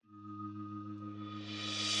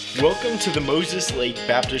Welcome to the Moses Lake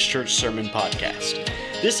Baptist Church Sermon Podcast.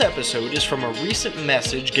 This episode is from a recent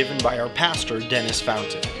message given by our pastor, Dennis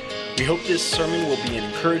Fountain. We hope this sermon will be an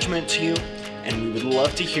encouragement to you, and we would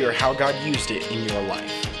love to hear how God used it in your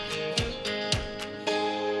life.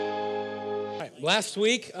 All right, last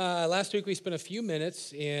week we spent a few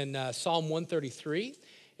minutes in Psalm 133,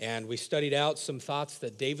 and we studied out some thoughts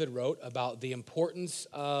that David wrote about the importance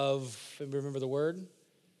of, remember the word?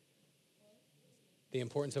 The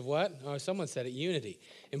importance of what? Oh, someone said it, unity.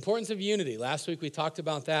 Importance of unity. Last week we talked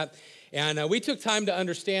about that, and we took time to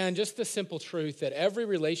understand just the simple truth that every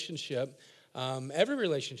relationship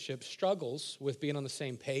struggles with being on the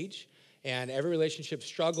same page, and every relationship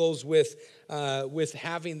struggles with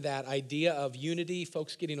having that idea of unity,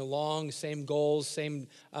 folks getting along, same goals, same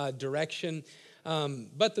direction.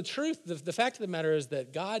 But the truth, the fact of the matter is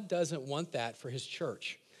that God doesn't want that for his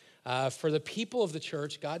church. For the people of the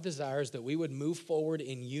church, God desires that we would move forward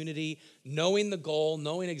in unity, knowing the goal,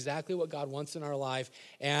 knowing exactly what God wants in our life,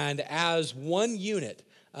 and as one unit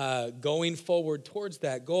going forward towards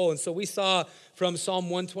that goal. And so we saw from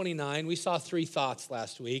Psalm 129, we saw three thoughts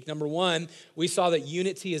last week. Number one, we saw that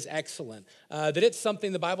unity is excellent, that it's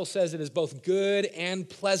something the Bible says it is both good and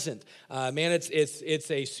pleasant.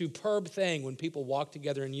 It's a superb thing when people walk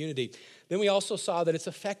together in unity. Then we also saw that it's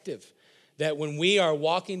effective. That when we are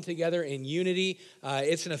walking together in unity,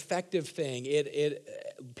 it's an effective thing.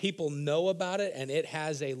 People know about it, and it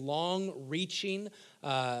has a long-reaching,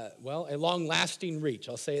 a long-lasting reach.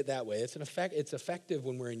 I'll say it that way. It's effective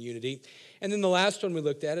when we're in unity. And then the last one we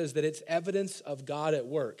looked at is that it's evidence of God at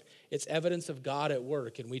work. It's evidence of God at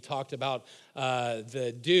work. And we talked about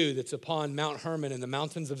the dew that's upon Mount Hermon and the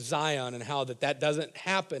mountains of Zion, and how that doesn't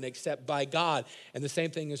happen except by God. And the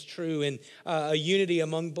same thing is true in a unity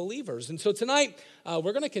among believers. And so tonight,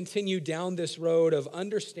 we're going to continue down this road of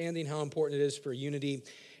understanding how important it is for unity.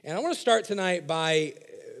 And I want to start tonight by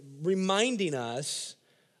reminding us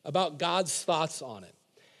about God's thoughts on it.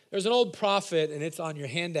 There's an old prophet, and it's on your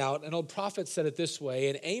handout. An old prophet said it this way.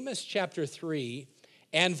 In Amos chapter 3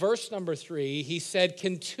 and verse number 3, he said,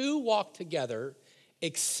 "Can two walk together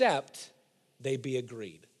except they be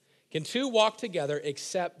agreed?" Can two walk together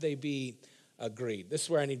except they be agreed? This is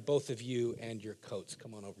where I need both of you and your coats.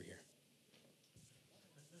 Come on over here.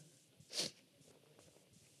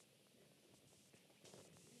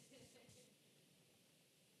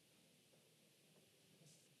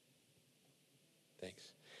 Thanks.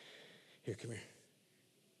 Here, come here.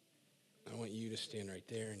 I want you to stand right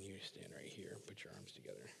there and you to stand right here. Put your arms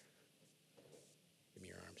together. Give me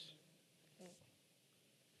your arms. I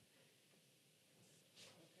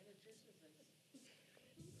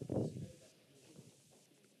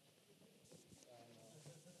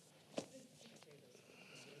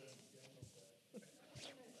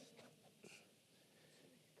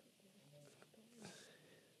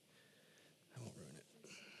won't ruin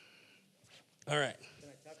it. All right.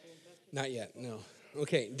 Not yet, no.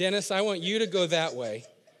 Okay, Dennis, I want you to go that way.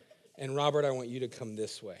 And Robert, I want you to come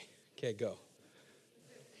this way. Okay, go.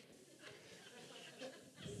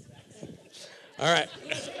 All right.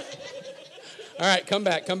 All right, come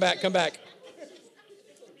back.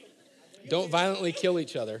 Don't violently kill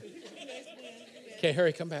each other. Okay,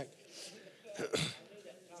 hurry, come back.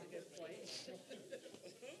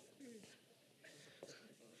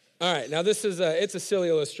 All right, now this is it's a silly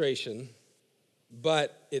illustration,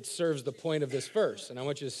 but it serves the point of this verse. And I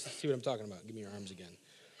want you to see what I'm talking about. Give me your arms again.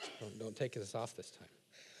 Don't take this off this time.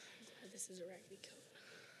 This is a rugby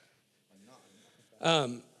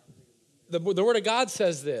coat. The Word of God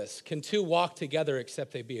says this: can two walk together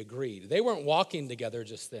except they be agreed? They weren't walking together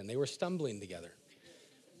just then. They were stumbling together,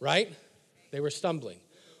 right? They were stumbling.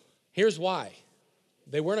 Here's why.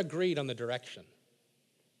 They weren't agreed on the direction.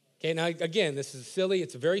 Okay, now again, this is silly.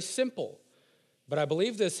 It's very simple. But I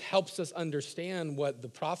believe this helps us understand what the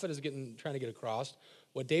prophet is trying to get across,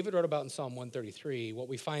 what David wrote about in Psalm 133, what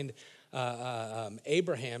we find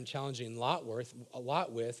Abraham challenging Lot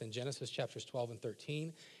with in Genesis chapters 12 and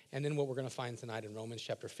 13, and then what we're going to find tonight in Romans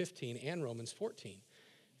chapter 15 and Romans 14.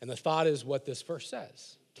 And the thought is what this verse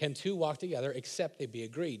says. Can two walk together except they be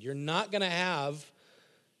agreed? You're not going to have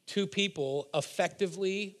two people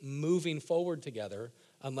effectively moving forward together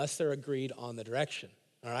unless they're agreed on the direction.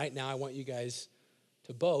 All right, now I want you guys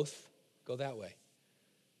to both go that way.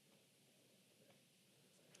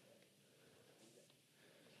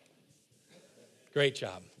 Great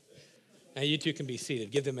job. Now you two can be seated.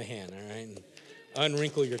 Give them a hand, all right? And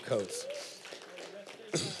unwrinkle your coats.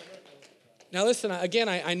 Now listen, again,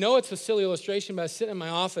 I know it's a silly illustration, but I was sitting in my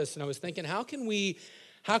office and I was thinking, how can we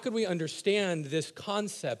How could we understand this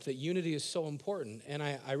concept that unity is so important? And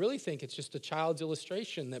I really think it's just a child's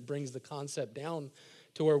illustration that brings the concept down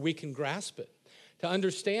to where we can grasp it. To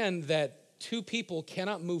understand that two people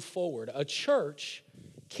cannot move forward. A church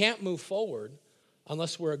can't move forward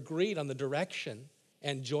unless we're agreed on the direction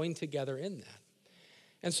and joined together in that.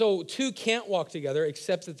 And so two can't walk together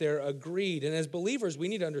except that they're agreed. And as believers, we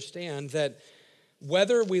need to understand that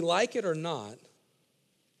whether we like it or not,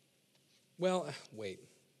 well, wait,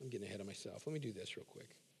 I'm getting ahead of myself. Let me do this real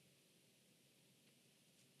quick.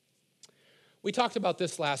 We talked about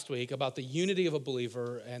this last week, about the unity of a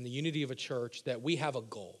believer and the unity of a church, that we have a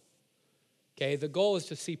goal. Okay, the goal is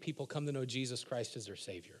to see people come to know Jesus Christ as their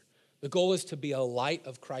Savior. The goal is to be a light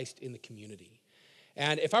of Christ in the community.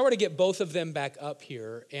 And if I were to get both of them back up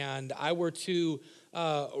here and I were to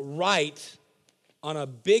write on a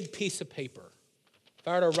big piece of paper, if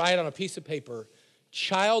I were to write on a piece of paper,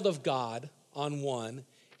 child of God on one,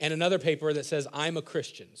 and another paper that says, I'm a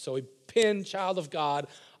Christian. So we pin child of God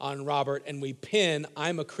on Robert, and we pin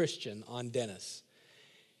I'm a Christian on Dennis.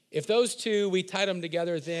 If those two, we tied them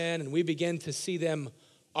together then, and we begin to see them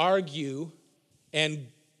argue and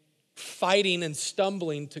fighting and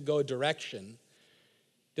stumbling to go a direction,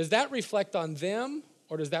 does that reflect on them,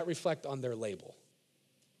 or does that reflect on their label?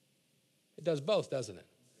 It does both, doesn't it?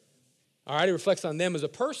 All right, it reflects on them as a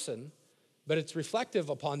person, but it's reflective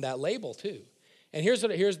upon that label too. And here's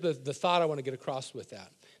the thought I want to get across with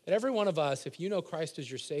that. That every one of us, if you know Christ as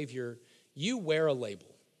your Savior, you wear a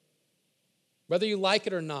label. Whether you like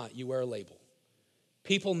it or not, you wear a label.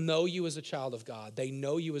 People know you as a child of God. They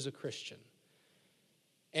know you as a Christian.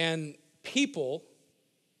 And people,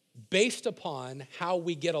 based upon how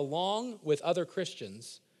we get along with other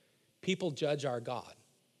Christians, people judge our God.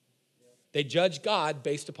 They judge God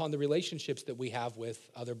based upon the relationships that we have with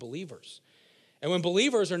other believers. And when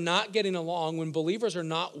believers are not getting along, when believers are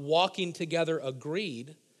not walking together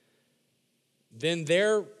agreed, then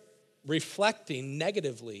they're reflecting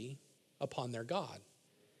negatively upon their God.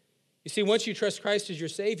 You see, once you trust Christ as your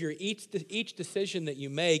Savior, each decision that you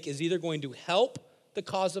make is either going to help the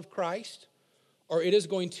cause of Christ or it is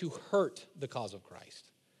going to hurt the cause of Christ.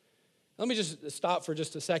 Let me just stop for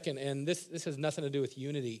just a second, and this has nothing to do with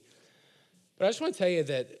unity. But I just want to tell you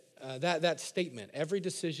that that statement, every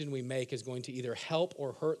decision we make is going to either help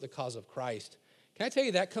or hurt the cause of Christ. Can I tell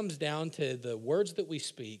you that comes down to the words that we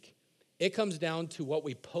speak. It comes down to what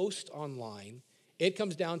we post online. It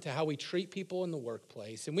comes down to how we treat people in the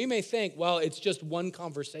workplace. And we may think, well, it's just one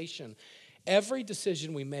conversation. Every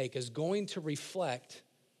decision we make is going to reflect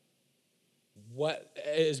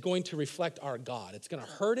our God. It's going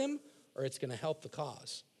to hurt him or it's going to help the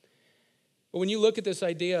cause. But when you look at this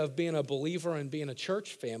idea of being a believer and being a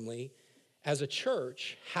church family, as a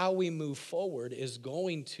church, how we move forward is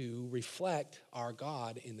going to reflect our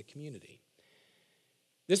God in the community.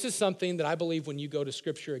 This is something that I believe when you go to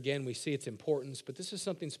Scripture again, we see its importance, but this is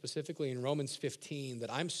something specifically in Romans 15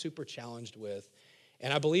 that I'm super challenged with.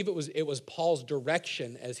 And I believe it was Paul's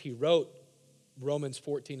direction as he wrote Romans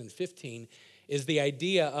 14 and 15, is the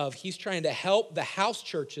idea of he's trying to help the house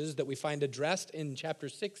churches that we find addressed in chapter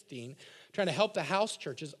 16, trying to help the house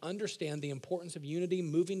churches understand the importance of unity,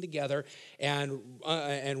 moving together, and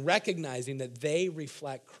recognizing that they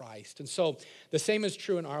reflect Christ. And so the same is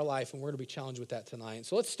true in our life, and we're going to be challenged with that tonight.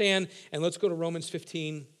 So let's stand and let's go to Romans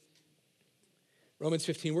 15. Romans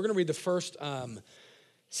 15, we're going to read the first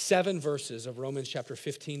 7 verses of Romans chapter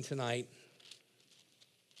 15 tonight,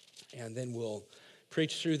 and then we'll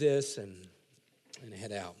preach through this and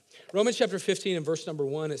head out. Romans chapter 15 and verse number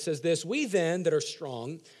 1, it says this: "We then that are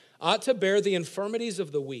strong ought to bear the infirmities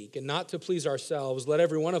of the weak, and not to please ourselves. Let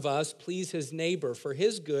every one of us please his neighbor for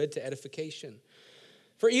his good to edification.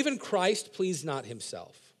 For even Christ pleased not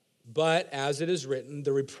himself, but as it is written,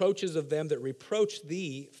 the reproaches of them that reproached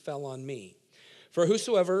thee fell on me. For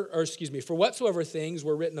whatsoever things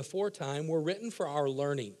were written aforetime were written for our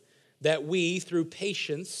learning, that we, through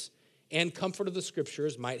patience and comfort of the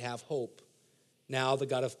Scriptures, might have hope. Now the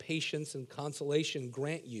God of patience and consolation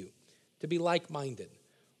grant you to be like-minded,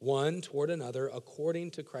 one toward another,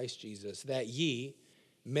 according to Christ Jesus, that ye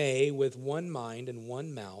may with one mind and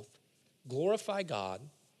one mouth glorify God,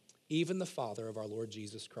 even the Father of our Lord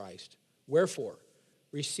Jesus Christ. Wherefore,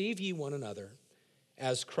 receive ye one another,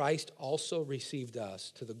 as Christ also received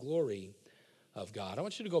us, to the glory of God." I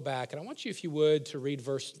want you to go back, and I want you, if you would, to read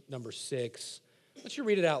verse number 6. I want you to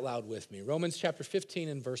read it out loud with me. Romans chapter 15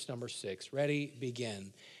 and verse number 6. Ready,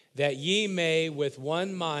 begin. "That ye may with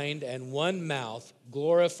one mind and one mouth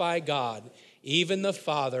glorify God, even the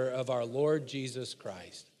Father of our Lord Jesus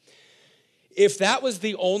Christ." If that was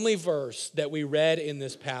the only verse that we read in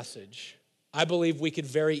this passage, I believe we could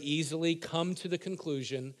very easily come to the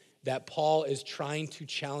conclusion that Paul is trying to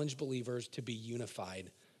challenge believers to be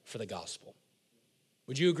unified for the gospel.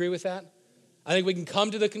 Would you agree with that? I think we can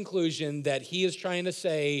come to the conclusion that he is trying to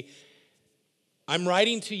say, I'm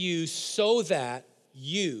writing to you so that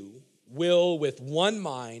you will, with one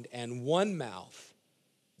mind and one mouth,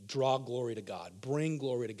 draw glory to God, bring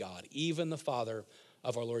glory to God, even the Father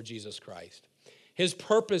of our Lord Jesus Christ. His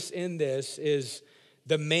purpose in this is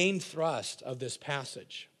the main thrust of this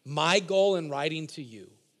passage. My goal in writing to you,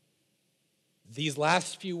 these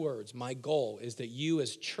last few words, my goal is that you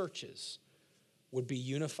as churches would be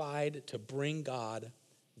unified to bring God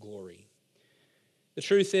glory. The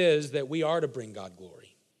truth is that we are to bring God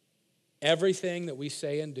glory. Everything that we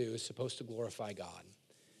say and do is supposed to glorify God.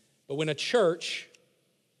 But when a church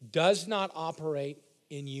does not operate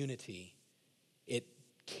in unity, it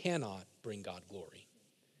cannot bring God glory.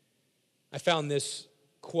 I found this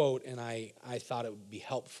quote and I thought it would be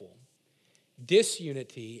helpful.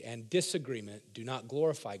 Disunity and disagreement do not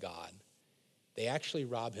glorify God. They actually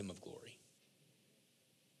rob him of glory.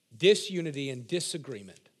 Disunity and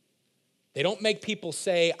disagreement. They don't make people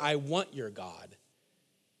say, I want your God.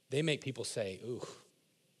 They make people say, ooh,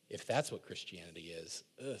 if that's what Christianity is,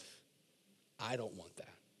 I don't want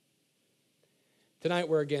that. Tonight,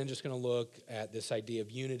 we're again just going to look at this idea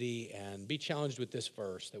of unity and be challenged with this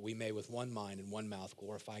verse, that we may with one mind and one mouth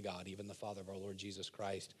glorify God, even the Father of our Lord Jesus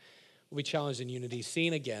Christ. We'll be challenged in unity,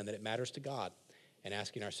 seeing again that it matters to God and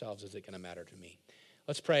asking ourselves, is it going to matter to me?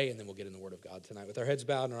 Let's pray, and then we'll get in the Word of God tonight. With our heads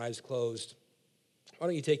bowed and our eyes closed, why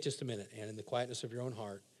don't you take just a minute and in the quietness of your own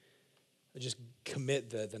heart, just commit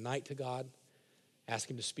the night to God, ask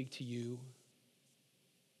him to speak to you.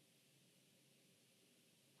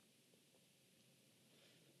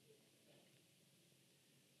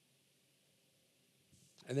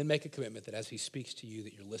 And then make a commitment that as he speaks to you,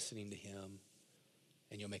 that you're listening to him,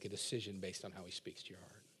 and you'll make a decision based on how he speaks to your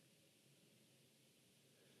heart.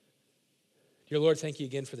 Dear Lord, thank you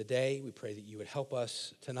again for the day. We pray that you would help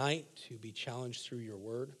us tonight to be challenged through your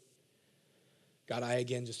word. God, I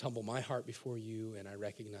again just humble my heart before you, and I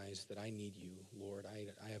recognize that I need you, Lord.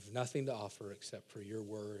 I have nothing to offer except for your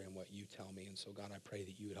word and what you tell me. And so, God, I pray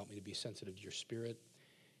that you would help me to be sensitive to your spirit,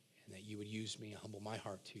 and that you would use me and humble my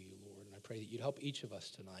heart to you, Lord. And I pray that you'd help each of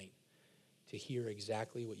us tonight to hear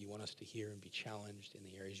exactly what you want us to hear and be challenged in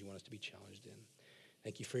the areas you want us to be challenged in.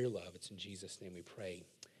 Thank you for your love. It's in Jesus' name we pray.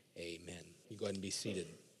 Amen. You go ahead and be seated.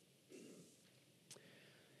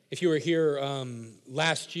 If you were here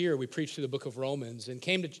last year, we preached through the book of Romans and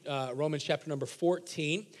came to Romans chapter number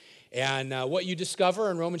 14. And what you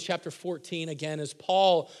discover in Romans chapter 14, again, is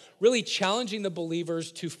Paul really challenging the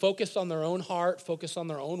believers to focus on their own heart, focus on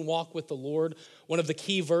their own walk with the Lord. One of the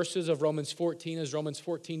key verses of Romans 14 is Romans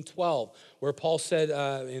 14:12, where Paul said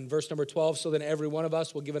in verse number 12, so then every one of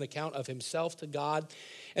us will give an account of himself to God.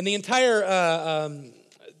 And the entire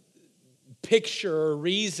picture or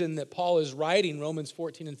reason that Paul is writing Romans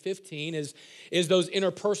 14 and 15 is those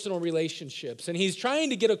interpersonal relationships. And he's trying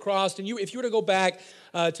to get across, and if you were to go back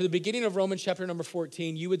to the beginning of Romans chapter number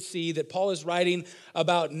 14, you would see that Paul is writing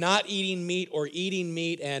about not eating meat or eating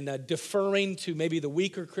meat and deferring to maybe the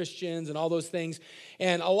weaker Christians and all those things.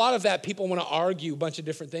 And a lot of that people want to argue a bunch of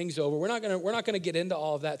different things over. We're not going to get into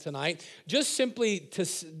all of that tonight. Just simply to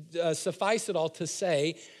suffice it all to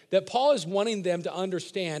say that Paul is wanting them to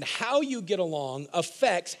understand how you get along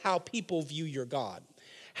affects how people view your God.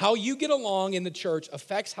 How you get along in the church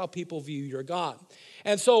affects how people view your God.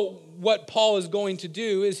 And so what Paul is going to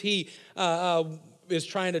do is he is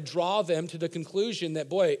trying to draw them to the conclusion that,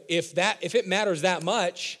 boy, if it matters that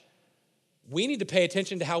much, we need to pay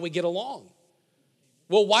attention to how we get along.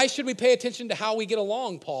 Well, why should we pay attention to how we get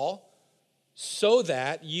along, Paul? So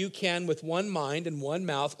that you can, with one mind and one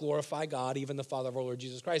mouth, glorify God, even the Father of our Lord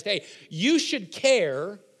Jesus Christ. Hey, you should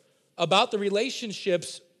care about the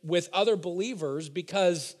relationships with other believers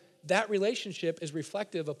because that relationship is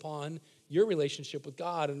reflective upon your relationship with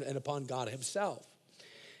God and upon God himself.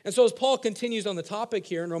 And so as Paul continues on the topic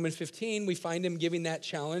here in Romans 15, we find him giving that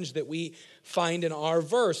challenge that we find in our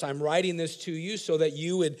verse. I'm writing this to you so that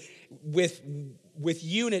you would, with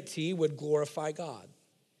unity, would glorify God.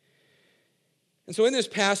 And so in this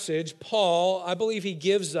passage, Paul, I believe he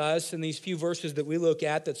gives us, in these few verses that we look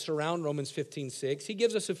at that surround Romans 15:6, he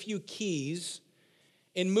gives us a few keys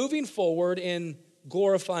in moving forward in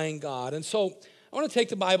glorifying God. And so I want to take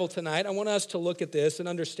the Bible tonight. I want us to look at this and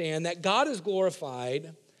understand that God is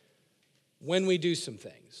glorified when we do some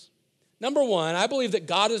things. Number one, I believe that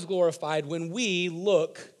God is glorified when we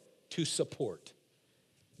look to support.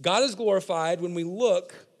 God is glorified when we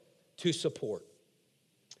look to support.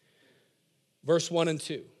 Verse 1 and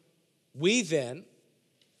 2. We then,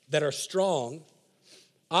 that are strong,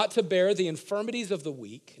 ought to bear the infirmities of the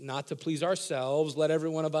weak, not to please ourselves. Let every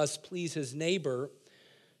one of us please his neighbor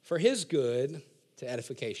for his good to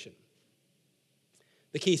edification.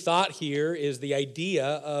 The key thought here is the idea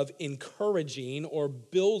of encouraging or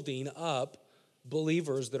building up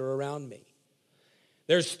believers that are around me.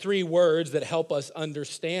 There's three words that help us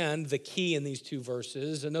understand the key in these two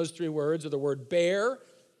verses, and those three words are the word bear,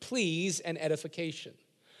 please, and edification.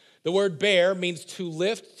 The word bear means to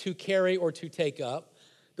lift, to carry, or to take up.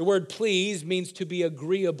 The word please means to be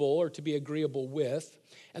agreeable or to be agreeable with.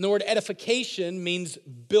 And the word edification means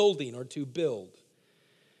building or to build.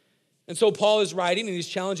 And so Paul is writing and he's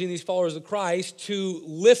challenging these followers of Christ to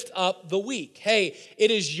lift up the weak. Hey,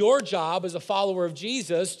 it is your job as a follower of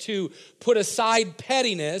Jesus to put aside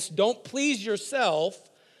pettiness. Don't please yourself,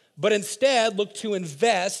 but instead look to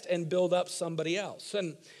invest and build up somebody else.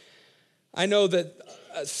 And I know that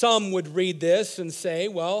some would read this and say,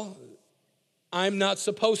 well, I'm not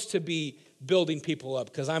supposed to be building people up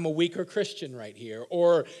because I'm a weaker Christian right here.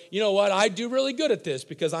 Or, you know what, I do really good at this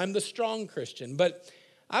because I'm the strong Christian. But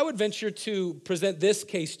I would venture to present this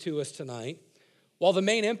case to us tonight. While the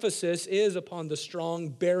main emphasis is upon the strong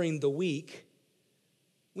bearing the weak,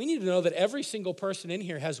 we need to know that every single person in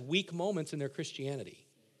here has weak moments in their Christianity.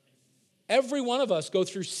 Every one of us go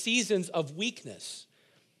through seasons of weakness.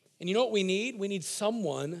 And you know what we need? We need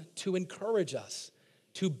someone to encourage us,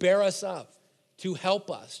 to bear us up, to help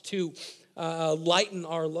us, to lighten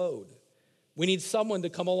our load. We need someone to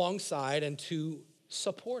come alongside and to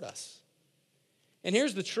support us. And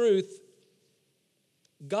here's the truth.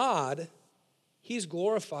 God, he's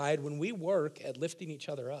glorified when we work at lifting each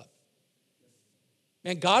other up.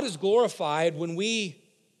 And God is glorified when we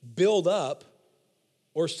build up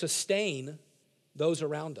or sustain those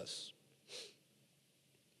around us.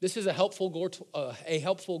 This is a helpful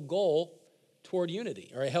goal toward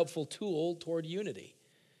unity, or a helpful tool toward unity.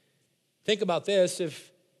 Think about this.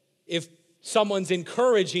 If someone's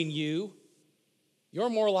encouraging you, you're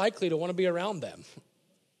more likely to want to be around them.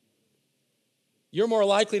 You're more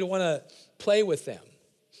likely to want to play with them.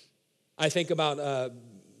 I think about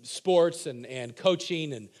sports and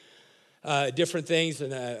coaching and different things,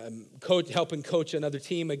 and helping coach another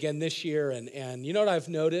team again this year. And you know what I've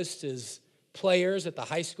noticed is players at the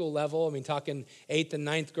high school level, I mean, talking 8th and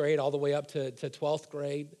 9th grade all the way up to 12th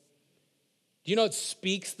grade. Do you know it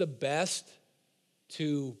speaks the best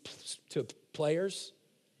to players?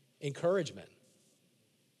 Encouragement.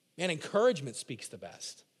 Man, encouragement speaks the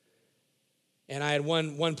best. And I had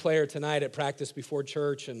one player tonight at practice before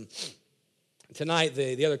church, and tonight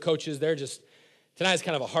the other coaches, tonight's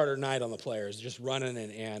kind of a harder night on the players, just running,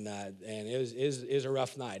 and it is a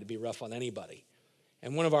rough night. It'd be rough on anybody.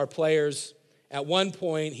 And one of our players, at one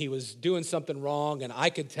point, he was doing something wrong, and I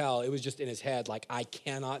could tell it was just in his head, like, I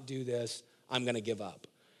cannot do this, I'm going to give up.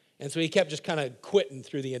 And so he kept just kind of quitting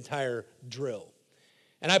through the entire drill.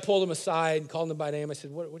 And I pulled him aside and called him by name. I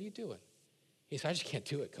said, what are you doing? He said, I just can't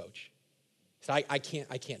do it, coach. He said, I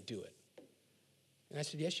can't do it. And I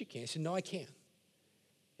said, yes, you can. He said, no, I can't.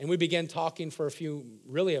 And we began talking for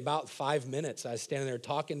really about 5 minutes. I was standing there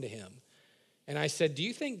talking to him. And I said, do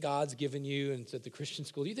you think God's given you, and it's at the Christian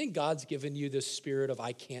school, do you think God's given you this spirit of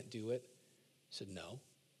I can't do it? He said, no.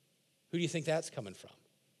 Who do you think that's coming from?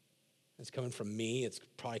 It's coming from me. It's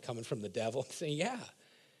probably coming from the devil. I'm saying, yeah.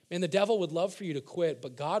 Man, the devil would love for you to quit,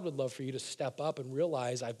 but God would love for you to step up and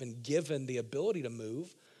realize I've been given the ability to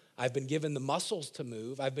move. I've been given the muscles to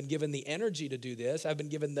move. I've been given the energy to do this. I've been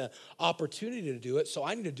given the opportunity to do it, so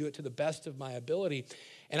I need to do it to the best of my ability.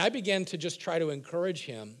 And I began to just try to encourage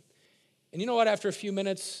him. And you know what? After a few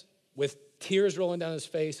minutes, with tears rolling down his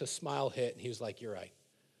face, a smile hit, and he was like, you're right.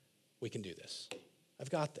 We can do this. I've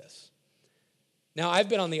got this. Now, I've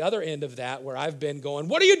been on the other end of that where I've been going,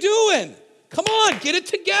 what are you doing? Come on, get it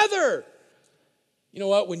together. You know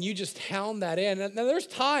what? When you just hound that in, now there's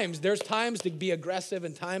times to be aggressive,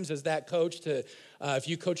 and times as that coach to, if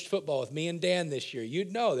you coached football with me and Dan this year,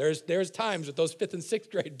 you'd know there's times with those 5th and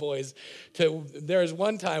 6th grade boys. There's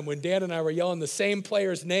one time when Dan and I were yelling the same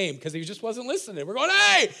player's name because he just wasn't listening. We're going,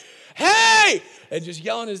 hey, and just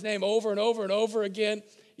yelling his name over and over and over again.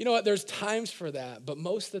 You know what? There's times for that, but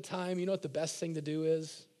most of the time, you know what the best thing to do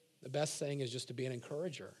is? The best thing is just to be an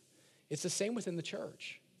encourager. It's the same within the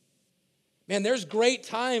church. Man, there's great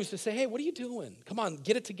times to say, hey, what are you doing? Come on,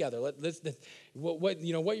 get it together.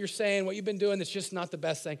 What you're saying, what you've been doing, it's just not the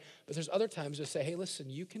best thing. But there's other times to say, hey, listen,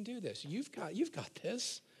 you can do this. You've got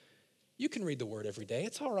this. You can read the word every day.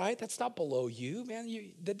 It's all right. That's not below you, man.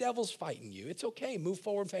 The devil's fighting you. It's okay. Move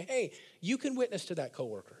forward and say, hey, you can witness to that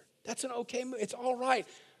coworker. That's an okay move. It's all right.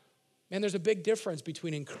 Man, there's a big difference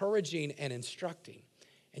between encouraging and instructing.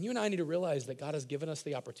 And you and I need to realize that God has given us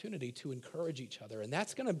the opportunity to encourage each other. And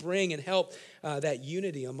that's going to bring and help that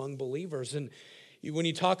unity among believers. And when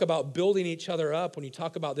you talk about building each other up, when you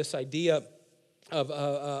talk about this idea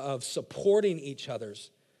of supporting each other,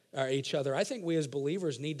 I think we as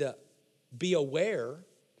believers need to be aware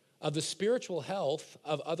of the spiritual health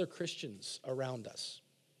of other Christians around us.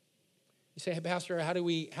 You say, hey, Pastor,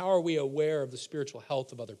 how are we aware of the spiritual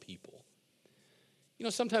health of other people? You know,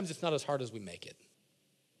 sometimes it's not as hard as we make it.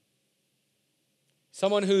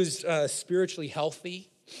 Someone who's spiritually healthy,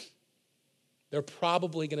 they're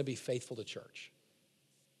probably going to be faithful to church.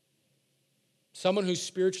 Someone who's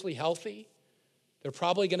spiritually healthy, they're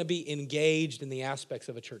probably going to be engaged in the aspects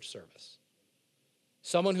of a church service.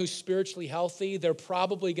 Someone who's spiritually healthy, they're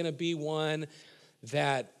probably going to be one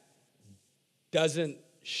that doesn't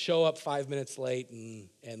show up 5 minutes late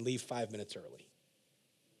and leave 5 minutes early.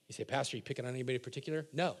 You say, Pastor, are you picking on anybody in particular?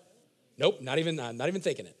 No. Nope, I'm not even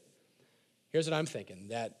thinking it. Here's what I'm thinking,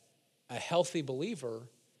 that a healthy believer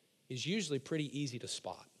is usually pretty easy to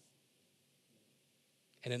spot.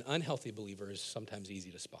 And an unhealthy believer is sometimes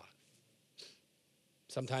easy to spot.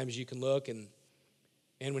 Sometimes you can look and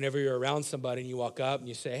whenever you're around somebody and you walk up and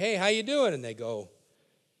you say, hey, how you doing? And they go,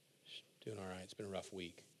 doing all right, it's been a rough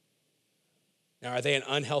week. Now, are they an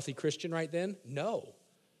unhealthy Christian right then? No.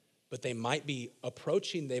 But they might be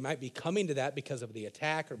coming to that because of the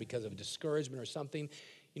attack or because of discouragement or something.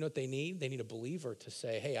 You know what they need? They need a believer to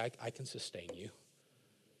say, hey, I can sustain you.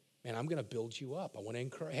 Man, I'm going to build you up. I want to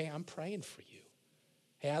encourage. Hey, I'm praying for you.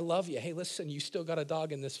 Hey, I love you. Hey, listen, you still got a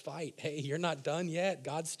dog in this fight. Hey, you're not done yet.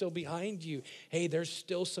 God's still behind you. Hey, there's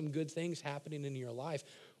still some good things happening in your life.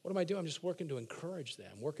 What am I doing? I'm just working to encourage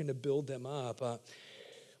them, working to build them up.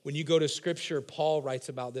 When you go to Scripture, Paul writes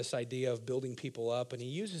about this idea of building people up, and he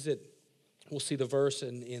uses it. We'll see the verse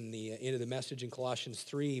in the end of the message in Colossians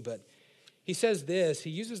 3, but he says this. He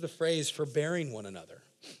uses the phrase forbearing one another.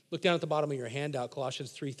 Look down at the bottom of your handout,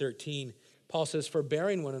 Colossians 3:13. Paul says,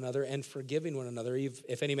 forbearing one another and forgiving one another.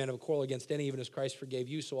 If any man have a quarrel against any, even as Christ forgave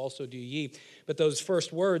you, so also do ye. But those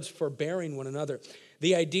first words, forbearing one another,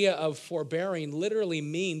 the idea of forbearing literally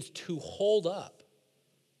means to hold up.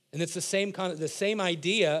 And it's the same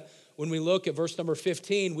idea when we look at verse number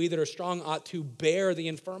 15. We that are strong ought to bear the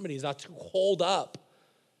infirmities, ought to hold up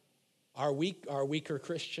our weaker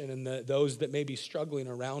Christian and those that may be struggling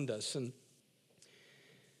around us. And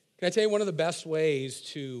can I tell you one of the best ways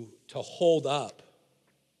to hold up?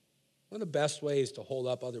 One of the best ways to hold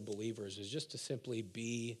up other believers is just to simply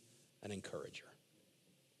be an encourager.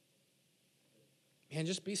 Man,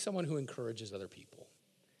 just be someone who encourages other people.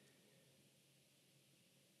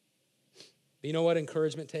 But you know what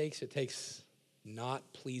encouragement takes? It takes not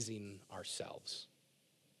pleasing ourselves.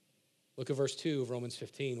 Look at verse 2 of Romans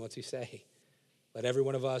 15. What's he say? Let every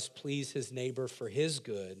one of us please his neighbor for his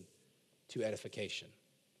good to edification.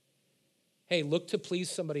 Hey, look to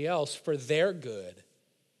please somebody else for their good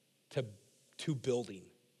to building.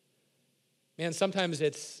 Man, sometimes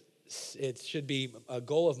it should be a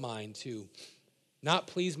goal of mine to not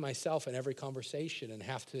please myself in every conversation and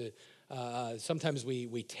have to, sometimes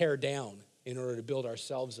we tear down in order to build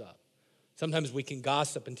ourselves up. Sometimes we can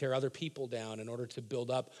gossip and tear other people down in order to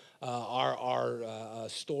build up our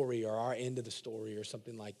story or our end of the story or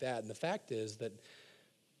something like that. And the fact is that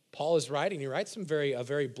Paul is writing, he writes a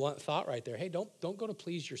very blunt thought right there. Hey, don't go to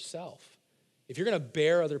please yourself. If you're going to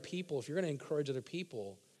bear other people, if you're going to encourage other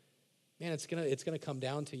people, man, it's going to come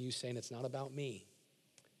down to you saying it's not about me.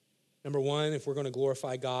 Number one, if we're going to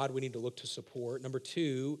glorify God, we need to look to support. Number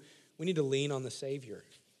two, we need to lean on the Savior.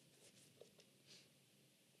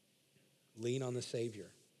 Lean on the Savior.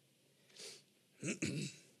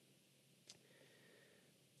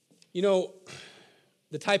 You know,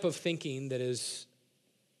 the type of thinking that is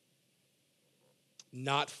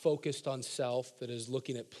not focused on self, that is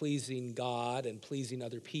looking at pleasing God and pleasing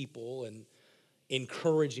other people and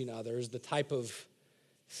encouraging others, the type of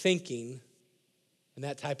thinking and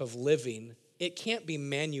that type of living, it can't be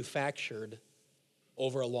manufactured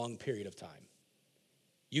over a long period of time.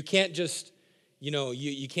 You can't just,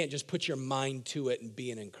 you can't just put your mind to it and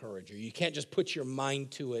be an encourager. You can't just put your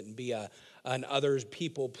mind to it and be an others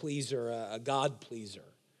people pleaser, a God pleaser.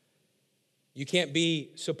 You can't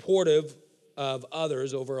be supportive of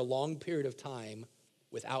others over a long period of time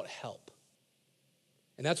without help.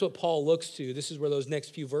 And that's what Paul looks to. This is where those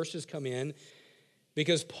next few verses come in,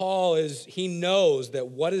 because he knows that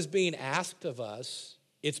what is being asked of us,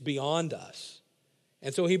 it's beyond us.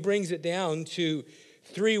 And so he brings it down to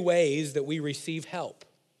 3 ways that we receive help.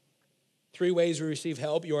 3 ways we receive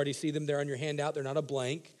help. You already see them there on your handout. They're not a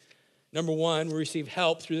blank. Number one, we receive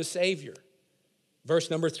help through the Savior. Verse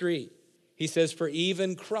number 3, he says, for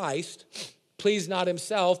even Christ pleased not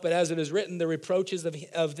himself, but as it is written, the reproaches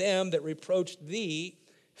of them that reproached thee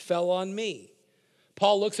fell on me.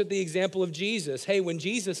 Paul looks at the example of Jesus. Hey, when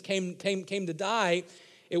Jesus came to die,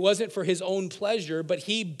 it wasn't for his own pleasure, but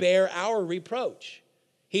he bare our reproach.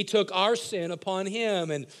 He took our sin upon him.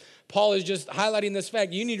 And Paul is just highlighting this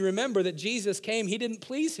fact. You need to remember that Jesus came, he didn't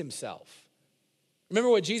please himself. Remember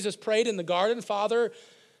what Jesus prayed in the garden? Father,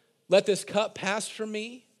 let this cup pass from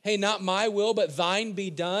me. Hey, not my will, but thine be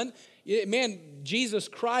done. Man, Jesus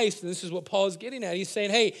Christ, and this is what Paul is getting at. He's saying,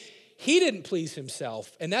 hey, he didn't please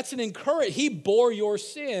himself. And that's an encouragement. He bore your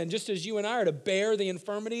sin, just as you and I are to bear the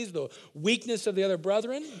infirmities, the weakness of the other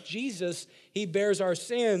brethren. Jesus, he bears our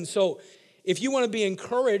sins. So if you want to be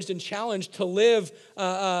encouraged and challenged to live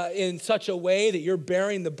in such a way that you're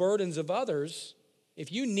bearing the burdens of others,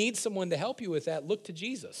 if you need someone to help you with that, look to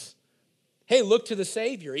Jesus. Hey, look to the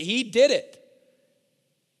Savior. He did it.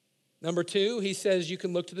 Number 2, he says you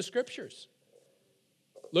can look to the Scriptures.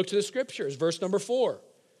 Look to the Scriptures. Verse number 4.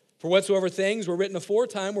 For whatsoever things were written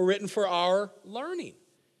aforetime were written for our learning,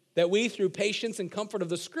 that we through patience and comfort of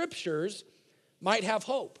the Scriptures might have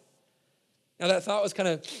hope. Now that thought was kind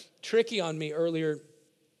of tricky on me earlier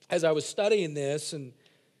as I was studying this and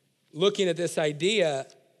looking at this idea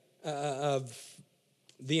of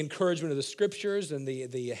the encouragement of the Scriptures and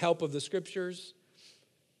the help of the Scriptures.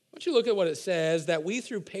 I want you to look at what it says, that we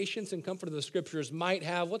through patience and comfort of the Scriptures might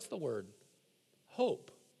have, what's the word?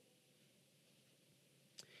 Hope.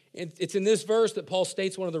 And it's in this verse that Paul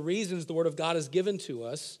states one of the reasons the Word of God is given to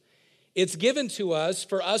us. It's given to us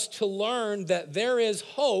for us to learn that there is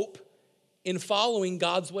hope in following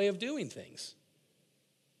God's way of doing things.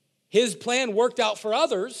 His plan worked out for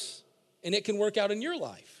others, and it can work out in your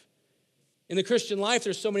life. In the Christian life,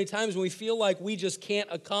 there's so many times when we feel like we just can't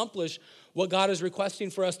accomplish what God is requesting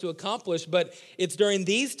for us to accomplish, but it's during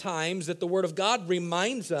these times that the Word of God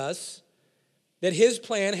reminds us that His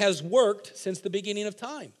plan has worked since the beginning of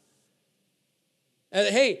time. And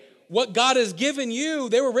hey, what God has given you,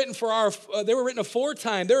 they were written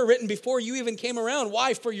aforetime. They were written before you even came around.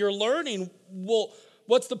 Why? For your learning. Well,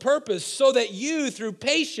 what's the purpose? So that you, through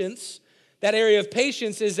patience, that area of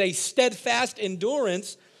patience is a steadfast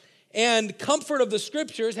endurance and comfort of the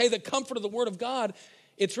Scriptures. Hey, the comfort of the Word of God.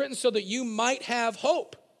 It's written so that you might have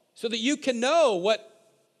hope, so that you can know what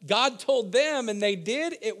God told them and they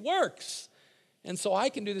did, it works. And so I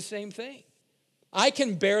can do the same thing. I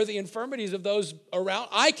can bear the infirmities of those around.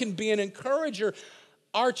 I can be an encourager.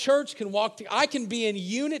 Our church can I can be in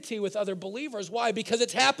unity with other believers. Why? Because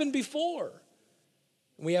it's happened before.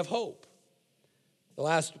 And we have hope. The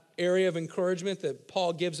last area of encouragement that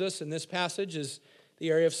Paul gives us in this passage is the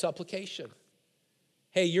area of supplication.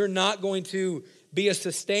 Hey, you're not going to be a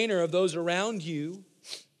sustainer of those around you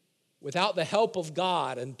without the help of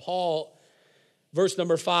God. And Paul, verse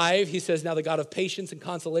number 5, he says, now the God of patience and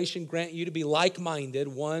consolation grant you to be like-minded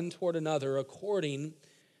one toward another according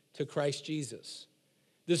to Christ Jesus.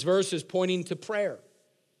 This verse is pointing to prayer.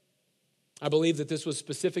 I believe that this was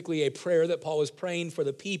specifically a prayer that Paul was praying for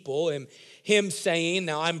the people, and him saying,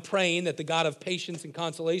 now I'm praying that the God of patience and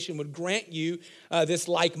consolation would grant you this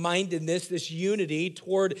like-mindedness, this unity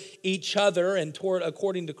toward each other and toward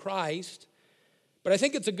according to Christ. But I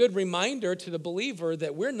think it's a good reminder to the believer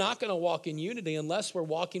that we're not going to walk in unity unless we're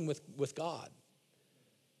walking with God.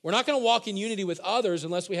 We're not going to walk in unity with others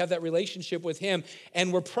unless we have that relationship with Him,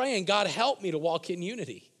 and we're praying, God, help me to walk in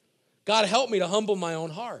unity. God, help me to humble my own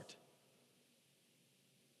heart.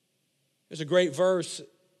 There's a great verse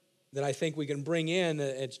that I think we can bring in.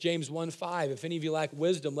 It's James 1:5. If any of you lack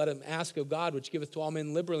wisdom, let him ask of God, which giveth to all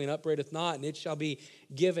men liberally and upbraideth not, and it shall be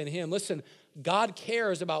given him. Listen, God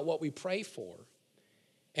cares about what we pray for.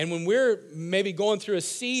 And when we're maybe going through a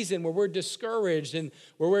season where we're discouraged and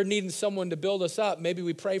where we're needing someone to build us up, maybe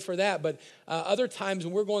we pray for that. But other times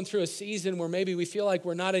when we're going through a season where maybe we feel like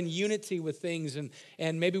we're not in unity with things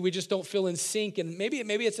and maybe we just don't feel in sync, and maybe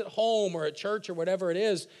it's at home or at church or whatever it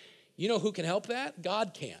is, you know who can help that?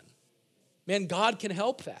 God can. Man, God can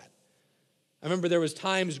help that. I remember there was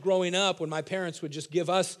times growing up when my parents would just give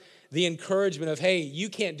us the encouragement of, hey, you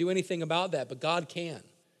can't do anything about that, but God can.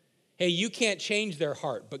 Hey, you can't change their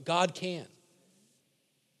heart, but God can.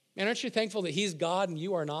 Man, aren't you thankful that He's God and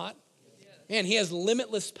you are not? Man, He has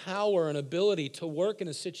limitless power and ability to work in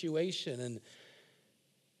a situation. And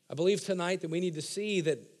I believe tonight that we need to see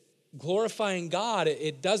that glorifying God,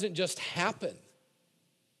 it doesn't just happen.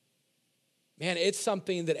 Man, it's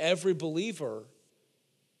something that every believer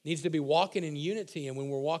needs to be walking in unity. And when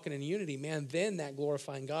we're walking in unity, man, then that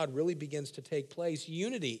glorifying God really begins to take place.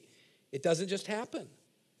 Unity, it doesn't just happen.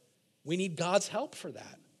 We need God's help for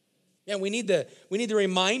that. Yeah, we need the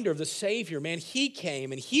reminder of the Savior. Man, he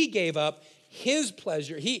came and he gave up his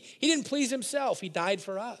pleasure. He didn't please himself. He died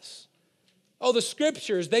for us. Oh, the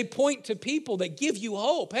scriptures, they point to people that give you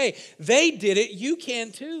hope. Hey, they did it. You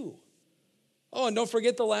can too. Oh, and don't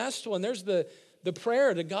forget the last one. There's the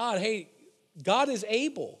prayer to God. Hey, God is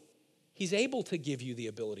able. He's able to give you the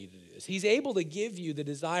ability to do this. He's able to give you the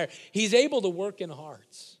desire. He's able to work in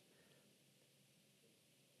hearts.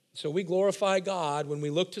 So we glorify God when we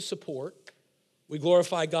look to support. We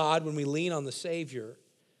glorify God when we lean on the Savior.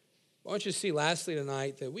 I want you to see lastly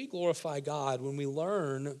tonight that we glorify God when we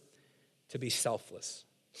learn to be selfless.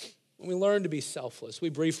 When we learn to be selfless. We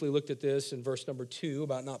briefly looked at this in verse number 2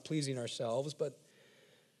 about not pleasing ourselves, but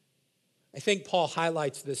I think Paul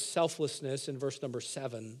highlights this selflessness in verse number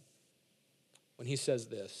 7 when he says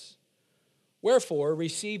this, "Wherefore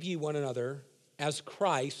receive ye one another as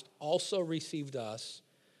Christ also received us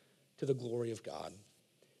to the glory of God."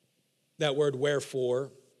 That word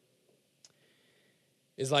wherefore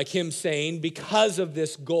is like him saying, because of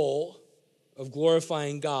this goal of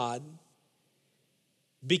glorifying God,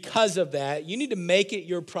 because of that, you need to make it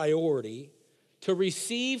your priority to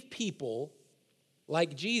receive people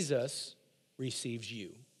like Jesus receives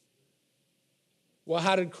you. Well,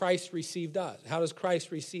 how did Christ receive us? How does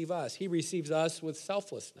Christ receive us? He receives us with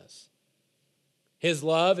selflessness. His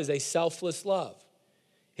love is a selfless love.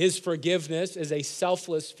 His forgiveness is a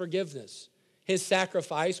selfless forgiveness. His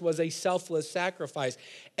sacrifice was a selfless sacrifice.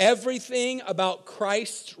 Everything about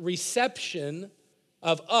Christ's reception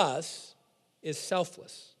of us is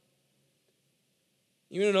selfless.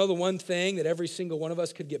 You want to know the one thing that every single one of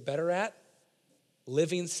us could get better at?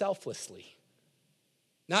 Living selflessly.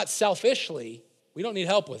 Not selfishly. We don't need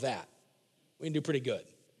help with that. We can do pretty good.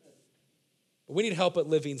 But we need help at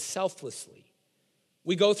living selflessly.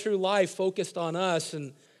 We go through life focused on us,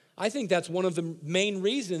 and I think that's one of the main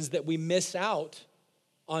reasons that we miss out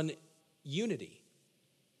on unity.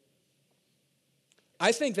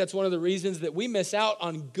 I think that's one of the reasons that we miss out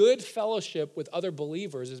on good fellowship with other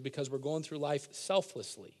believers is because we're going through life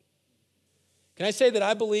selflessly. Can I say that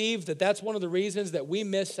I believe that that's one of the reasons that we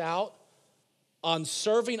miss out on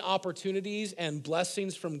serving opportunities and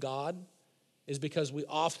blessings from God is because we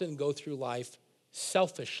often go through life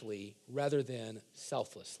selfishly rather than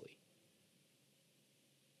selflessly.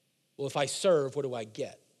 Well, if I serve, what do I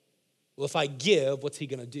get? Well, if I give, what's he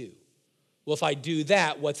going to do? Well, if I do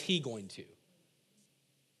that, what's he going to?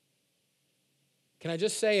 Can I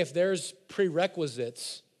just say, if there's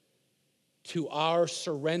prerequisites to our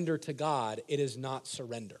surrender to God, it is not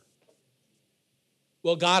surrender.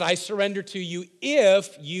 Well, God, I surrender to you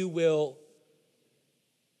if you will.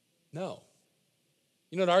 No.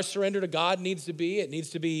 You know what our surrender to God needs to be? It needs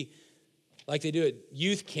to be like they do at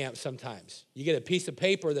youth camp sometimes. You get a piece of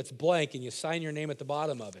paper that's blank and you sign your name at the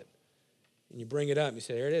bottom of it. And you bring it up and you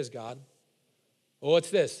say, there it is, God. Oh, what's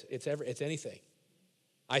this? It's anything.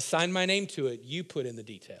 I sign my name to it. You put in the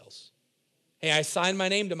details. Hey, I sign my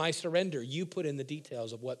name to my surrender. You put in the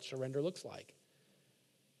details of what surrender looks like.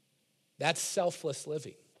 That's selfless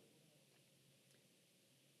living.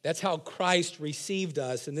 That's how Christ received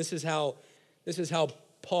us, and this is how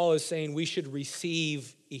Paul is saying we should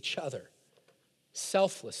receive each other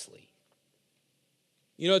selflessly.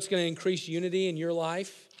 You know it's going to increase unity in your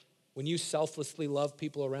life when you selflessly love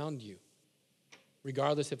people around you,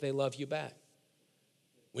 regardless if they love you back.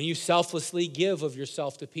 When you selflessly give of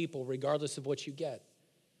yourself to people, regardless of what you get.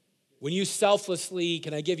 When you selflessly,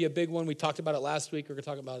 can I give you a big one? We talked about it last week. We're going to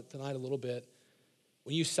talk about it tonight a little bit.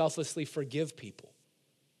 When you selflessly forgive people.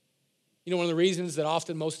 You know, one of the reasons that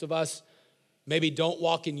often most of us maybe don't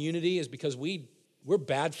walk in unity is because we're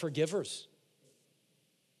bad forgivers.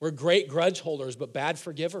 We're great grudge holders, but bad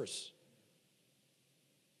forgivers.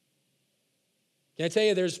 Can I tell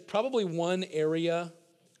you, there's probably one area,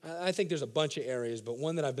 I think there's a bunch of areas, but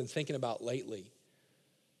one that I've been thinking about lately.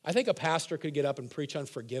 I think a pastor could get up and preach on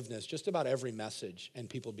forgiveness just about every message, and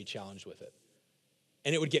people would be challenged with it.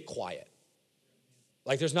 And it would get quiet.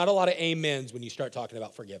 Like there's not a lot of amens when you start talking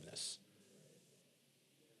about forgiveness.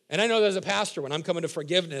 And I know as a pastor, when I'm coming to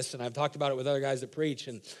forgiveness, and I've talked about it with other guys that preach,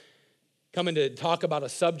 and coming to talk about a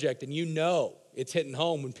subject, and you know it's hitting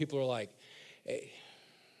home when people are like, hey,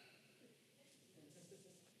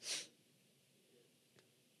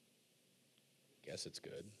 guess it's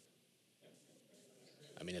good.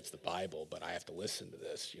 I mean, it's the Bible, but I have to listen to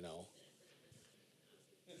this, you know.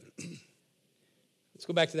 Let's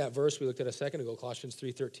go back to that verse we looked at a second ago, Colossians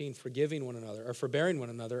 3:13, forgiving one another, or forbearing one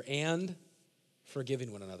another, and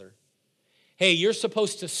forgiving one another. Hey, you're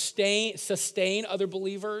supposed to sustain other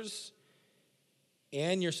believers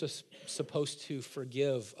and you're supposed to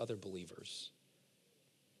forgive other believers.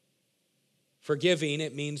 Forgiving,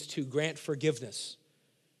 it means to grant forgiveness,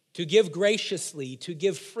 to give graciously, to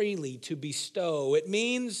give freely, to bestow. It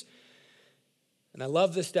means, and I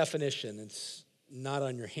love this definition, it's not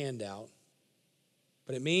on your handout,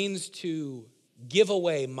 but it means to give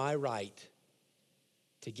away my right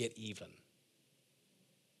to get even.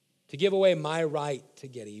 To give away my right to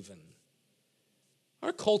get even.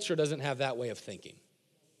 Our culture doesn't have that way of thinking.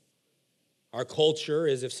 Our culture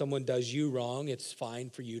is if someone does you wrong, it's fine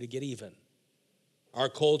for you to get even. Our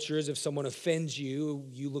culture is if someone offends you,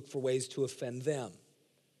 you look for ways to offend them.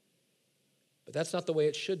 But that's not the way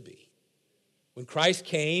it should be. When Christ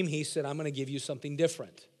came, he said, I'm going to give you something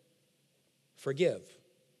different. Forgive.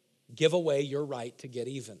 Give away your right to get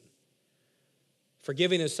even.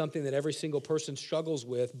 Forgiving is something that every single person struggles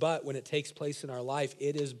with, but when it takes place in our life,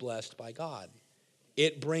 it is blessed by God.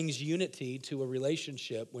 It brings unity to a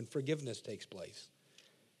relationship when forgiveness takes place.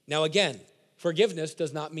 Now again, forgiveness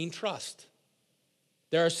does not mean trust.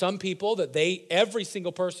 There are some people that every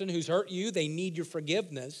single person who's hurt you, they need your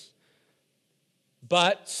forgiveness.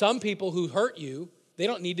 But some people who hurt you, they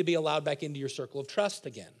don't need to be allowed back into your circle of trust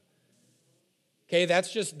again. Okay,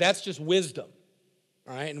 that's just wisdom.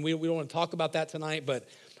 All right, and we don't want to talk about that tonight, but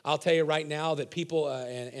I'll tell you right now that people,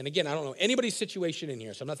 and again, I don't know anybody's situation in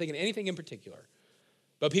here, so I'm not thinking anything in particular.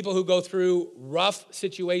 But people who go through rough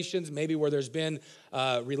situations, maybe where there's been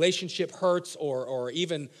relationship hurts or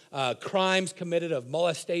even crimes committed of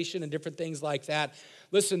molestation and different things like that.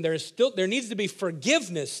 Listen, there needs to be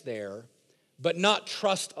forgiveness there, but not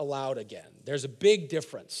trust allowed again. There's a big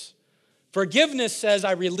difference. Forgiveness says,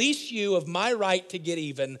 I release you of my right to get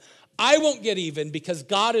even. I won't get even because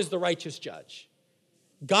God is the righteous judge.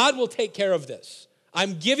 God will take care of this.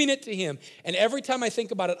 I'm giving it to him. And every time I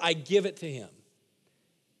think about it, I give it to him.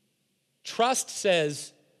 Trust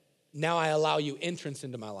says, now I allow you entrance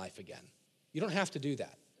into my life again. You don't have to do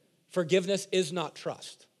that. Forgiveness is not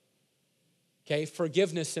trust. Okay?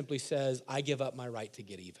 Forgiveness simply says, I give up my right to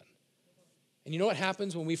get even. And you know what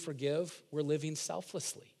happens when we forgive? We're living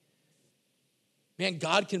selflessly. Man,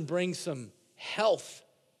 God can bring some health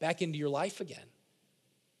back into your life again.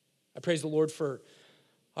 I praise the Lord for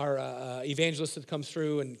our evangelist that comes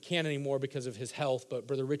through and can't anymore because of his health, but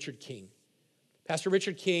Brother Richard King. Pastor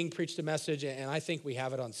Richard King preached a message, and I think we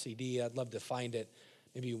have it on CD. I'd love to find it.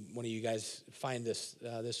 Maybe one of you guys find this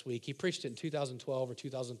this week. He preached it in 2012 or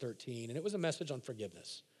 2013, and it was a message on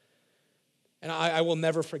forgiveness. And I will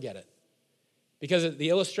never forget it. Because the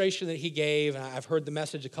illustration that he gave, and I've heard the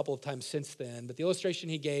message a couple of times since then, but the illustration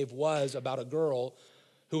he gave was about a girl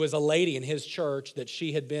who was a lady in his church that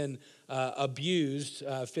she had been abused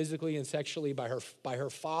physically and sexually by her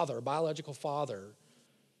father, biological father,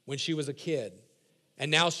 when she was a kid. And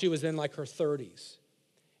now she was in like her 30s.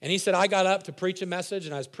 And he said, I got up to preach a message,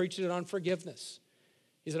 and I was preaching it on forgiveness.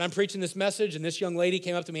 He said, I'm preaching this message, and this young lady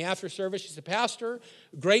came up to me after service. She said, Pastor,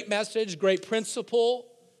 great message, great principle,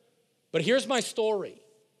 but here's my story.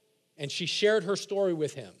 And she shared her story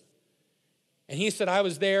with him. And he said, I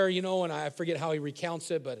was there, and I forget how he recounts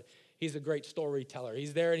it, but he's a great storyteller.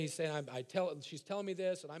 He's there, and he's saying, she's telling me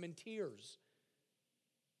this, and I'm in tears.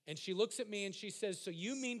 And she looks at me, and she says, so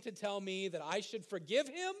you mean to tell me that I should forgive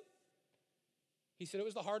him? He said, it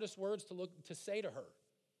was the hardest words to say to her.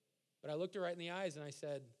 But I looked her right in the eyes, and I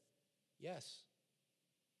said, yes.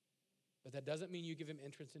 But that doesn't mean you give him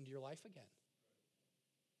entrance into your life again.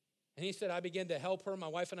 And he said, I began to help her. My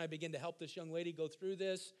wife and I began to help this young lady go through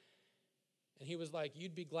this. And he was like,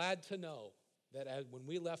 you'd be glad to know that when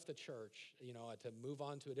we left the church, to move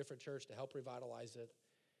on to a different church to help revitalize it,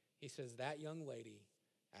 he says that young lady,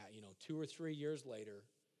 2 or 3 years later,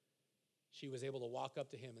 she was able to walk up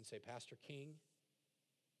to him and say, Pastor King,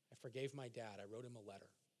 I forgave my dad. I wrote him a letter.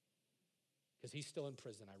 Because he's still in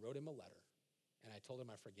prison. I wrote him a letter, and I told him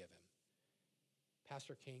I forgive him.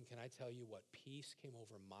 Pastor King, can I tell you what peace came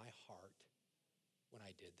over my heart when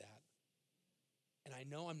I did that? And I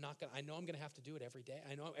know I'm going to have to do it every day.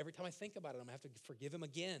 I know every time I think about it, I'm going to have to forgive him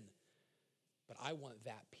again. But I want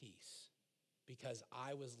that peace because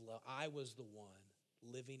I was the one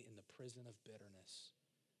living in the prison of bitterness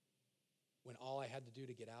when all I had to do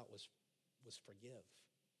to get out was forgive.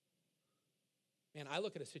 Man, I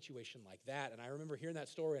look at a situation like that, and I remember hearing that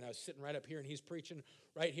story, and I was sitting right up here, and he's preaching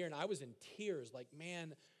right here, and I was in tears, like,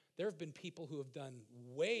 man, there have been people who have done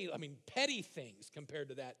petty things compared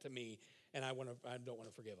to that to me, and I don't want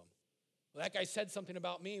to forgive them. Well, that guy said something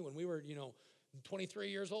about me when we were, 23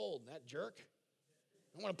 years old, that jerk.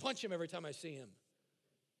 I want to punch him every time I see him.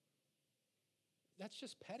 That's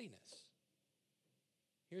just pettiness.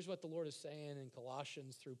 Here's what the Lord is saying in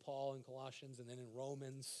Colossians through Paul in Colossians and then in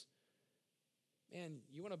Romans. Man,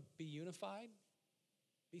 you want to be unified?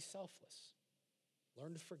 Be selfless.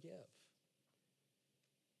 Learn to forgive.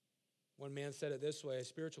 One man said it this way: a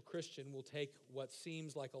spiritual Christian will take what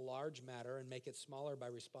seems like a large matter and make it smaller by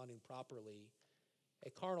responding properly. A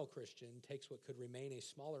carnal Christian takes what could remain a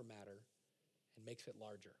smaller matter and makes it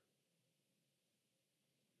larger.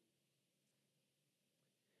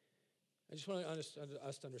 I just want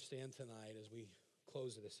us to understand tonight as we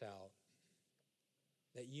close this out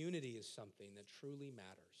that unity is something that truly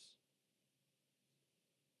matters.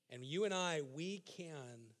 And you and I, we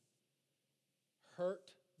can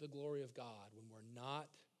hurt the glory of God when we're not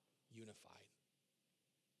unified.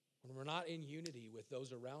 When we're not in unity with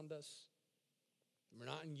those around us. When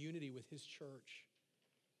we're not in unity with his church.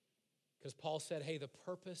 Because Paul said, hey, the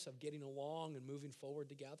purpose of getting along and moving forward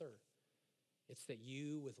together, it's that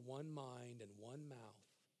you with one mind and one mouth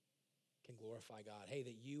can glorify God. Hey,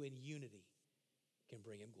 that you in unity can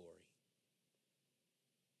bring him glory.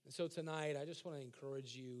 And so tonight, I just want to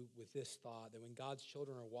encourage you with this thought that when God's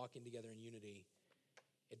children are walking together in unity,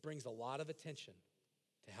 it brings a lot of attention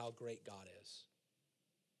to how great God is.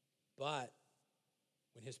 But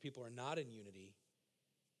when his people are not in unity,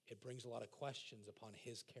 it brings a lot of questions upon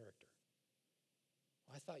his character.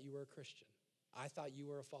 I thought you were a Christian. I thought you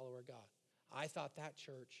were a follower of God. I thought that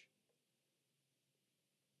church.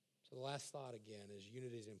 So the last thought again is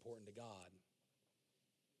unity is important to God.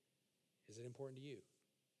 Is it important to you?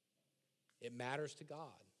 It matters to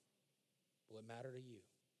God. Will it matter to you?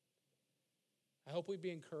 I hope we'd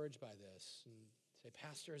be encouraged by this and say,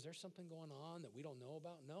 Pastor, is there something going on that we don't know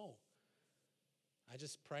about? No. I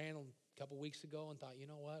just prayed a couple weeks ago and thought, you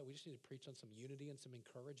know what? We just need to preach on some unity and some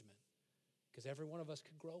encouragement because every one of us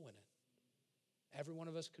could grow in it. Every one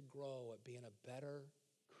of us could grow at being a better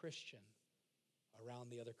Christian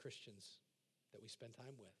around the other Christians that we spend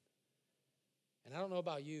time with. And I don't know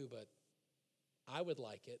about you, but I would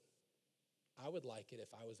like it. I would like it if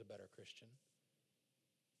I was a better Christian.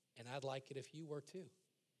 And I'd like it if you were too.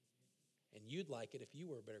 And you'd like it if you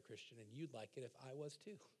were a better Christian, and you'd like it if I was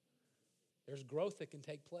too. There's growth that can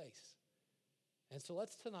take place. And so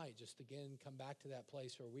let's tonight just again come back to that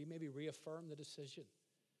place where we maybe reaffirm the decision.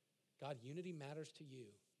 God, unity matters to you.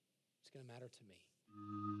 It's going to matter to me.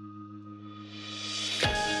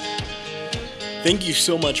 Thank you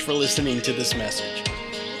so much for listening to this message.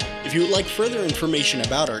 If you would like further information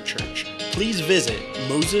about our church, please visit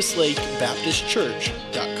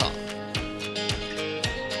moseslakebaptistchurch.com.